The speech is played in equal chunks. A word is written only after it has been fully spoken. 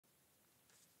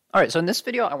All right, so in this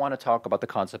video, I want to talk about the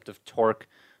concept of torque,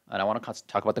 and I want to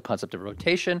talk about the concept of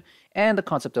rotation and the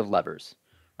concept of levers,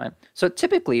 right? So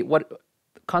typically, what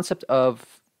the concept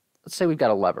of, let's say we've got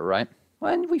a lever, right?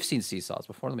 Well, and we've seen seesaws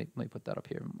before. Let me put that up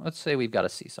here. Let's say we've got a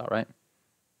seesaw, right?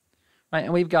 Right,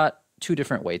 and we've got two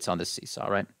different weights on this seesaw,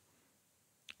 right?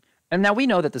 And now we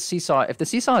know that the seesaw, if the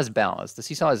seesaw is balanced, the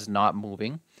seesaw is not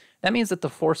moving, that means that the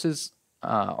forces,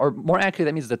 or more accurately,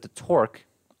 that means that the torque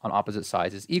on opposite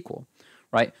sides is equal,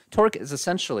 right? Torque is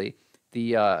essentially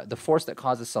the force that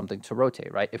causes something to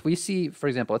rotate, right? If we see, for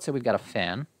example, let's say we've got a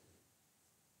fan.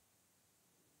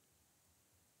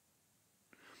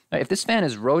 Now, if this fan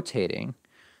is rotating,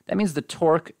 that means the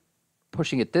torque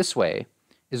pushing it this way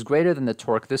is greater than the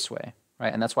torque this way,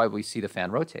 right? And that's why we see the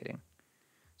fan rotating.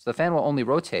 So the fan will only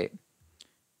rotate,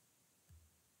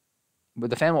 but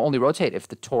the fan will only rotate if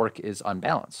the torque is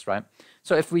unbalanced, right?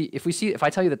 So if I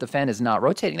tell you that the fan is not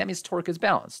rotating, that means torque is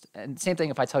balanced. And same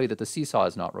thing if I tell you that the seesaw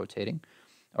is not rotating,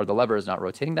 or the lever is not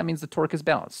rotating, that means the torque is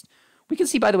balanced. We can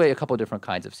see, by the way, a couple of different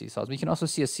kinds of seesaws. We can also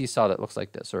see a seesaw that looks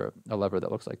like this, or a lever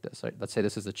that looks like this. Right? Let's say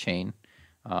this is a chain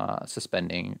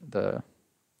suspending a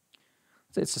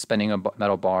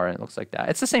metal bar, and it looks like that.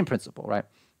 It's the same principle, right?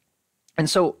 And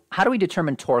so, how do we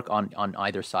determine torque on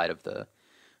either side of the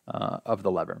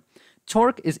lever?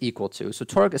 Torque is equal to, so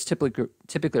torque is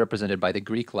typically represented by the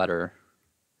Greek letter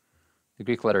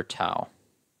tau,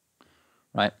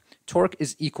 right? Torque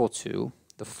is equal to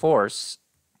the force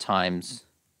times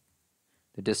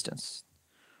the distance,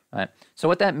 right? So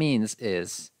what that means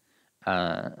is,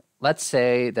 let's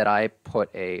say that I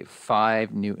put a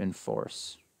 5 Newton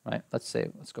force, right? Let's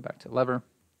go back to the lever.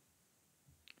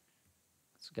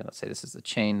 Let's say this is the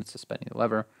chain suspending the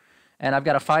lever, and I've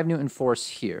got a 5 Newton force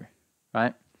here,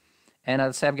 right? And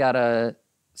let's say I've got a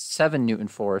 7 Newton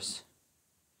force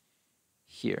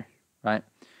here, right?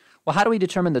 Well, how do we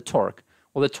determine the torque?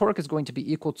 Well, the torque is going to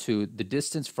be equal to the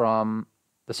distance from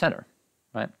the center,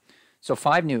 right? So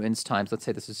 5 newtons times, let's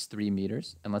say this is 3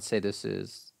 meters, and let's say this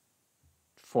is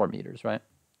 4 meters, right?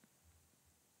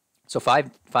 So 5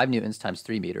 newtons times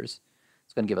 3 meters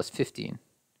is going to give us 15,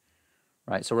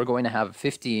 right? So we're going to have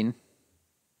 15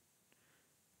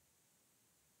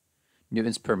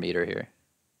 newtons per meter here.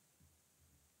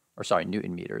 Or sorry,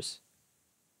 Newton meters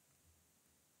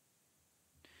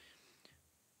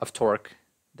of torque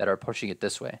that are pushing it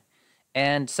this way.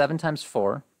 And 7 times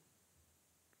 4,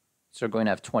 so we're going to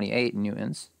have 28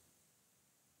 newtons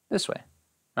this way,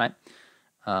 right?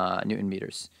 Newton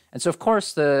meters. And so, of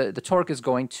course, the torque is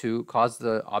going to cause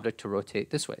the object to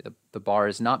rotate this way. The bar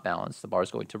is not balanced. The bar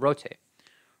is going to rotate,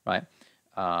 right?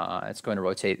 It's going to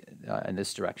rotate in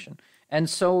this direction. And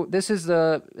so this is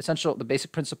the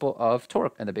basic principle of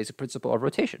torque and the basic principle of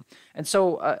rotation. And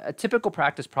so a typical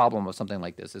practice problem of something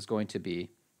like this is going to be,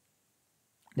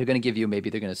 they're going to give you, maybe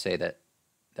they're going to say that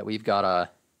we've got a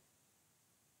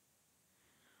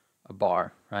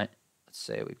bar, right? Let's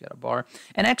say we've got a bar.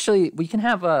 And actually, we can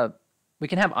have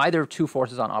either two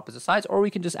forces on opposite sides, or we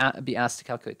can just be asked to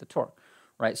calculate the torque,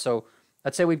 right? So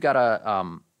let's say we've got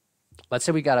a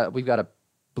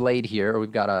blade here, or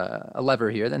we've got a lever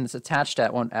here, then it's attached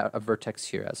at a vertex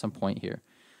here at some point here.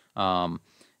 And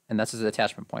that's the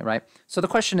attachment point, right? So the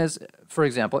question is, for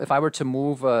example, if I were to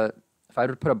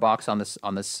put a box on this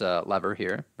lever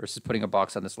here versus putting a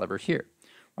box on this lever here,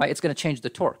 right? It's going to change the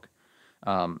torque.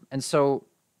 And so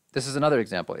this is another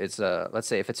example. It's let's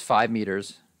say if it's 5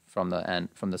 meters from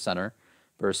the center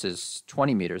versus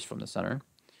 20 meters from the center,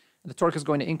 the torque is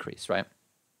going to increase, right?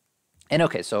 And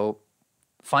okay, so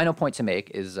final point to make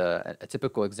is a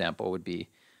typical example would be,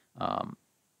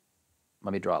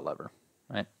 let me draw a lever,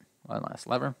 right? One last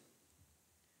lever.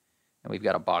 And we've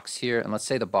got a box here, and let's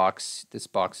say this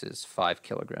box is 5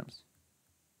 kilograms.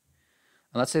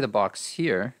 And let's say the box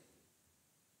here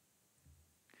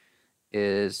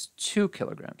is 2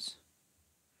 kilograms,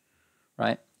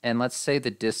 right? And let's say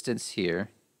the distance here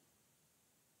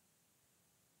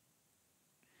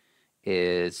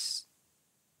is,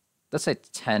 let's say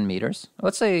 10 meters.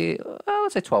 Let's say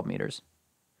 12 meters.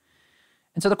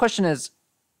 And so the question is,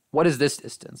 what is this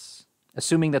distance?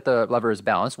 Assuming that the lever is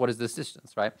balanced, what is this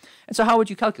distance, right? And so how would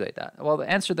you calculate that? Well,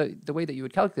 the way that you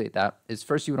would calculate that is,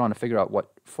 first you would want to figure out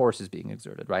what force is being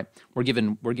exerted, right? We're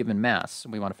given mass,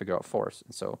 and we want to figure out force.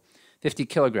 And so 50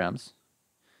 kilograms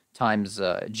times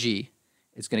G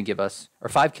is going to give us, or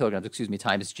 5 kilograms, excuse me,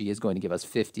 times G is going to give us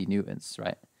 50 newtons,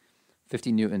 right?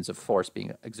 50 newtons of force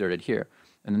being exerted here.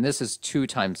 And then this is 2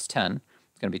 times 10.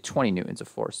 It's going to be 20 newtons of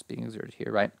force being exerted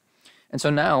here, right? And so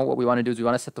now what we want to do is we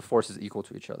want to set the forces equal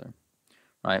to each other,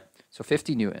 right? So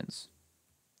 50 newtons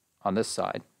on this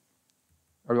side,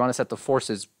 or we want to set the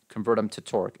forces convert them to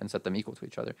torque and set them equal to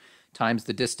each other, times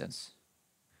the distance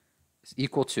is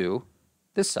equal to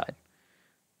this side,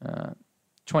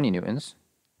 20 newtons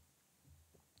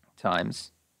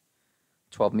times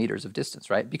 12 meters of distance,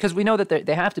 right? Because we know that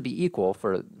they have to be equal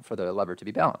for the lever to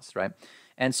be balanced, right?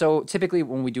 And so typically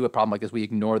when we do a problem like this, we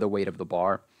ignore the weight of the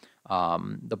bar.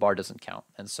 The bar doesn't count.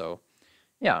 And so,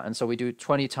 yeah, and so we do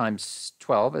 20 times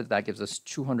 12, that gives us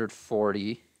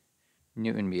 240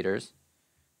 Newton meters.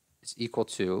 It's equal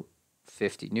to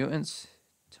 50 newtons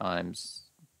times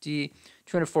D,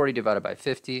 240 divided by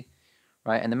 50,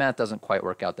 right? And the math doesn't quite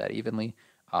work out that evenly,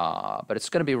 but it's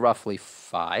going to be roughly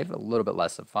 5, a little bit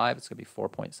less than 5. It's going to be 4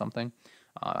 point something.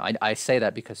 I say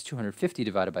that because 250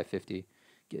 divided by 50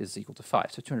 is equal to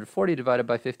 5. So 240 divided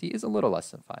by 50 is a little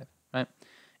less than 5, right?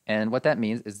 And what that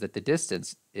means is that the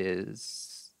distance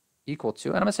is equal to,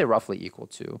 and I'm going to say roughly equal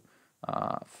to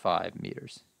 5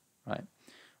 meters, right?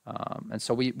 And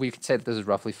so we can say that this is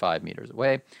roughly 5 meters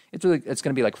away. It's going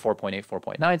to be like 4.8,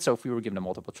 4.9. So if we were given a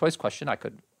multiple choice question, I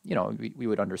could, we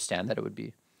would understand that it would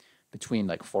be between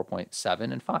like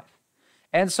 4.7 and 5.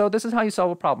 And so this is how you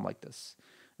solve a problem like this.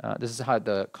 This is how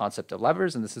the concept of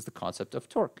levers, and this is the concept of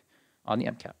torque on the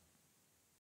MCAT.